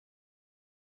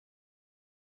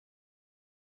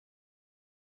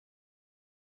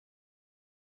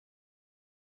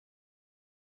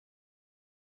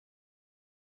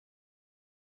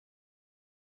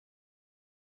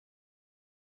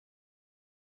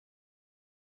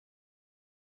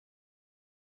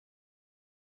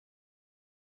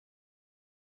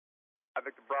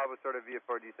Victor Bravo, sort of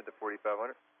VFR descent to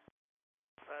 4,500.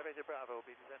 5 Victor Bravo will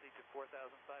be descending to 4,500.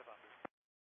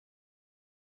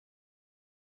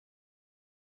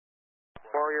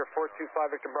 Warrior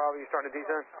 425 Victor Bravo, you starting to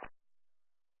descend?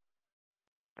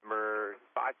 Number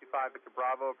 525 Victor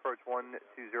Bravo, approach 120.15.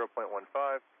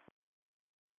 120.15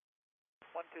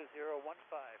 for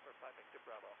 5 Victor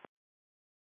Bravo.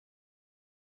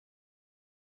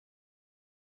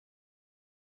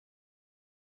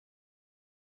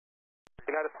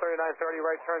 United 3930,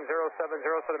 right turn 070,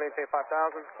 so to maintain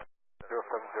 5,000. 070,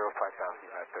 5,000,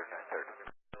 United 3930.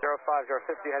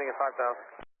 050, heading at 5,000.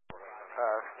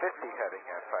 50 heading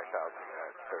at 5,000,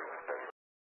 United 3930.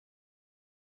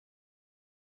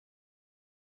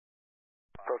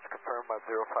 Approach confirmed by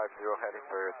 050 heading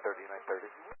for 3930.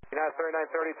 United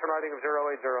 3930, turn right of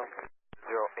 080.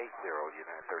 080,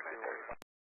 United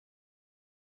 3930.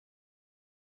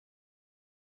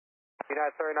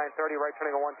 United 3930, right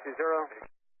turning at 120.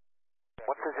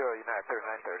 120, United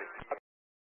 3930.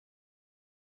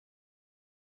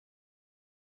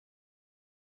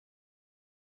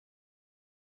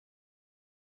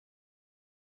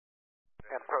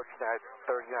 And approach United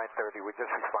 3930, we just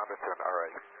responded to an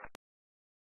RA.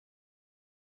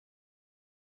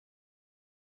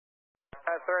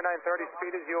 United 3930,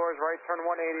 speed is yours, right turn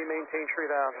 180, maintain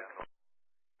 3,000.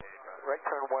 Right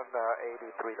turn 180,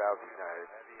 3,000, United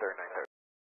 3930.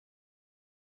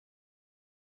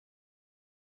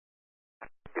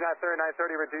 United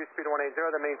 3930, reduce speed 180,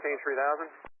 then maintain 3,000.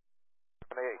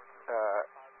 180,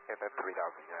 and then 3,000,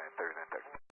 United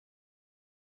 3930.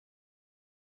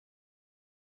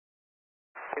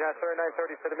 United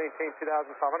 3930, set to maintain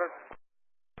 2,500.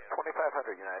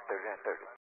 2,500, United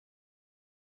 3930.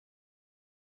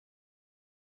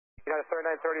 United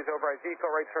 3930 is over at Zico,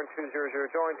 right turn 200,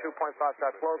 join, 2.5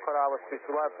 shots low, cut Alice 22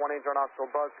 left, 1 angel nostril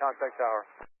buzz, contact tower.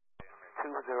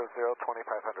 200, 2,500,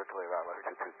 clear Alice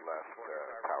 22 left,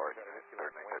 tower, United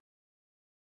 3930.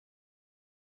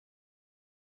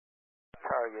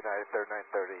 Tower, United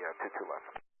 3930, 22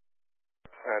 left.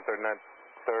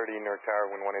 3930, Newark Tower,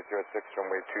 wind 1806,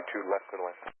 runway 22 left to the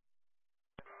land.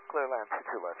 Clear land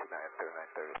 22 left, United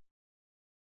 3930.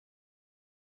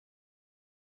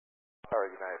 Tower,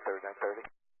 United 3930.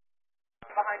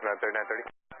 United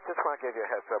 3930. Just want to give you a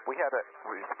heads up. We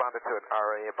responded to an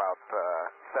RA about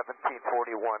 1741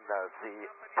 Z,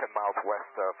 10 miles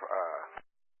west of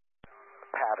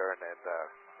pattern, and the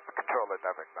controller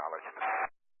never acknowledged.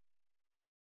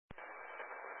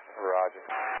 Roger.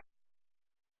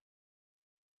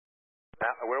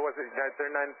 Now, where was it? United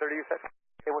 3930, you said?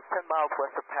 It was 10 miles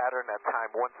west of pattern at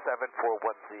time 1741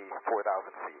 Z,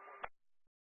 4,000 feet.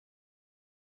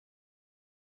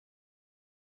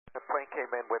 The plane came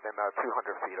in within 200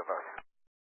 feet of us.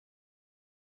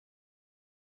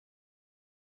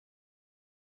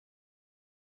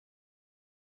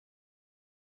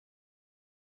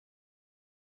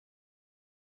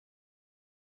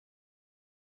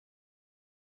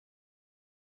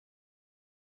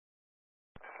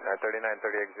 United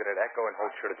 3930, exited Echo and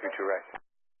hold short of 22 right.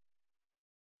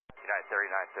 United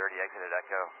 3930, exited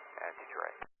Echo and 22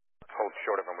 right. Hold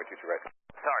short of runway 22 right.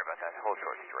 Sorry about that, hold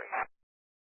short 22 right.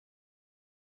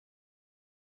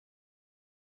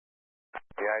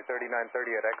 United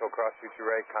 3930 at Echo, cross 22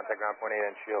 right, contact ground point 8,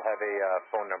 and she'll have a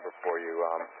phone number for you.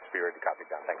 Spirit to copy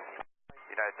down. Thanks.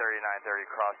 United 3930,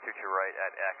 cross 22 right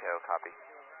at Echo, copy.